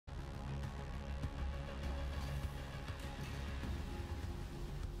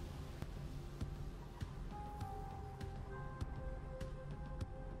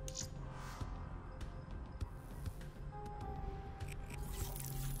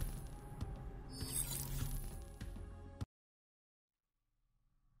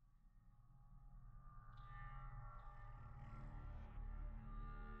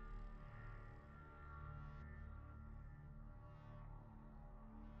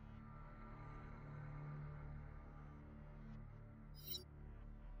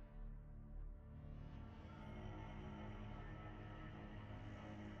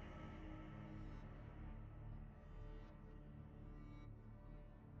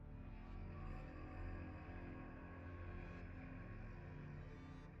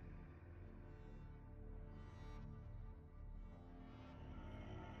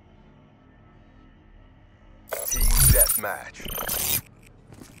deathmatch.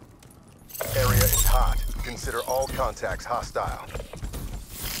 Area is hot. Consider all contacts hostile.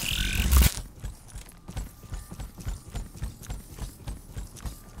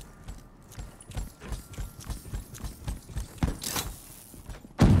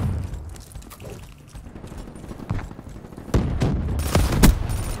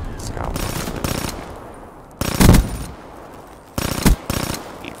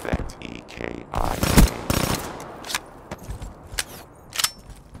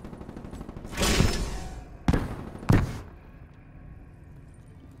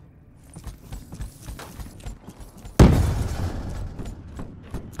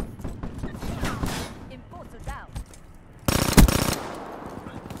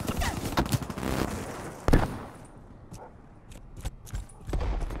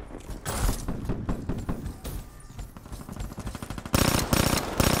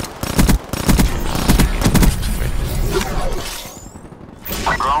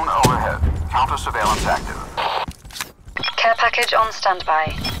 Drone overhead. Counter surveillance active. Care package on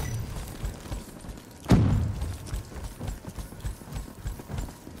standby.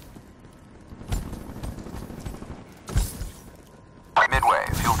 Midway.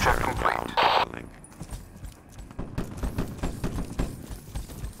 Fuel check complete.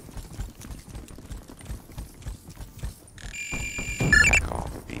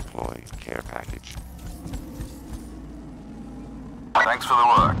 TACOM deploy care package. Thanks for the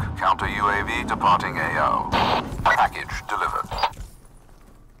work. Counter UAV departing AO. Package delivered.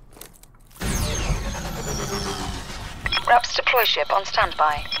 RAPS deploy ship on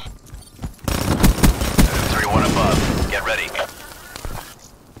standby. 3-1 above. Get ready.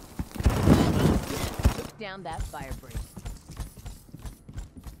 Put down that fire break.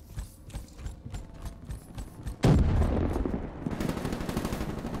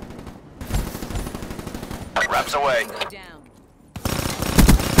 Wraps away. Down.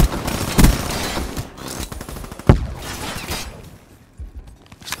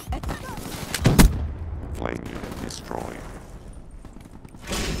 Flame unit destroyed.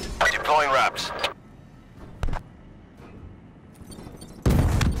 Deploying wraps.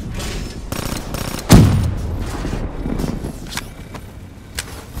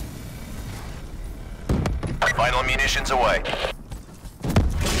 Final munitions away.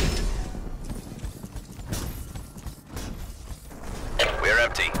 We're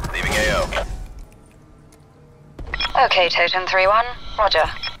empty. Leaving AO. Okay, Totem 3-1. Roger.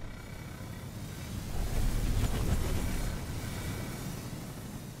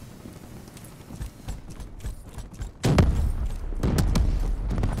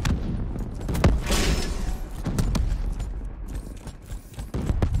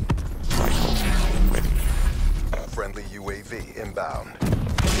 Friendly UAV inbound.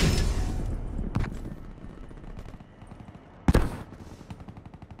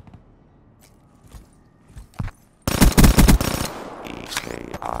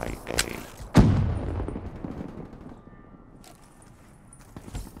 EKIA.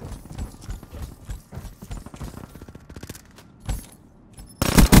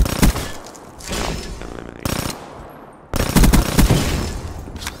 Eliminated.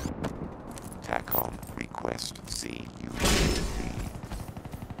 TACOM request CUAV.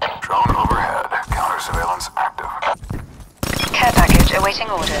 Drone overhead. Counter surveillance active. Care package awaiting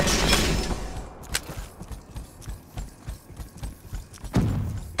orders.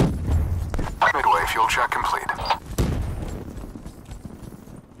 Midway. Fuel check complete.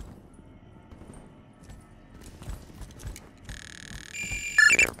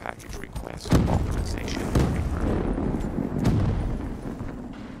 Care package request authorization.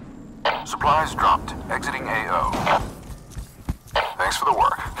 Supplies dropped. Exiting AO. Thanks for the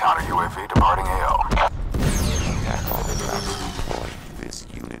work. Counter UAV departing AO. TACOM tracks deploy this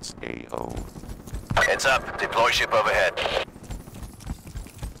unit's AO. Heads up. Deploy ship overhead.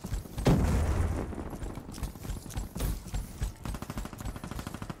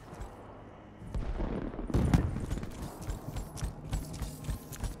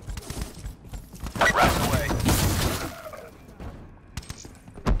 Wraps away.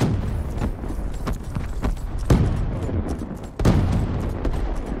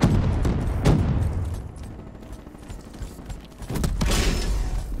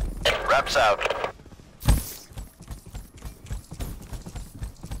 Wraps out.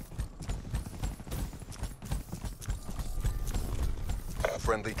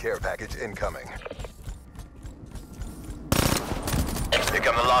 Friendly care package incoming. Here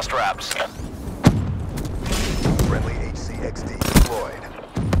come the last wraps. Friendly HCXD deployed.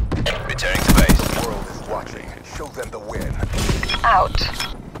 Returning to base. The world is watching. Show them the win. Out.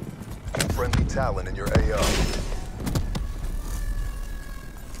 Friendly Talon in your AO.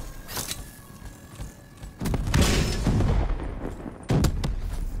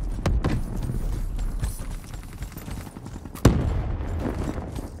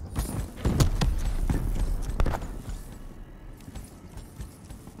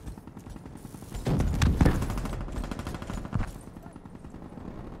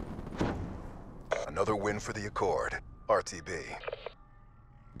 Another win for the Accord. RTB.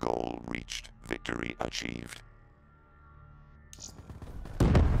 Goal reached. Victory achieved.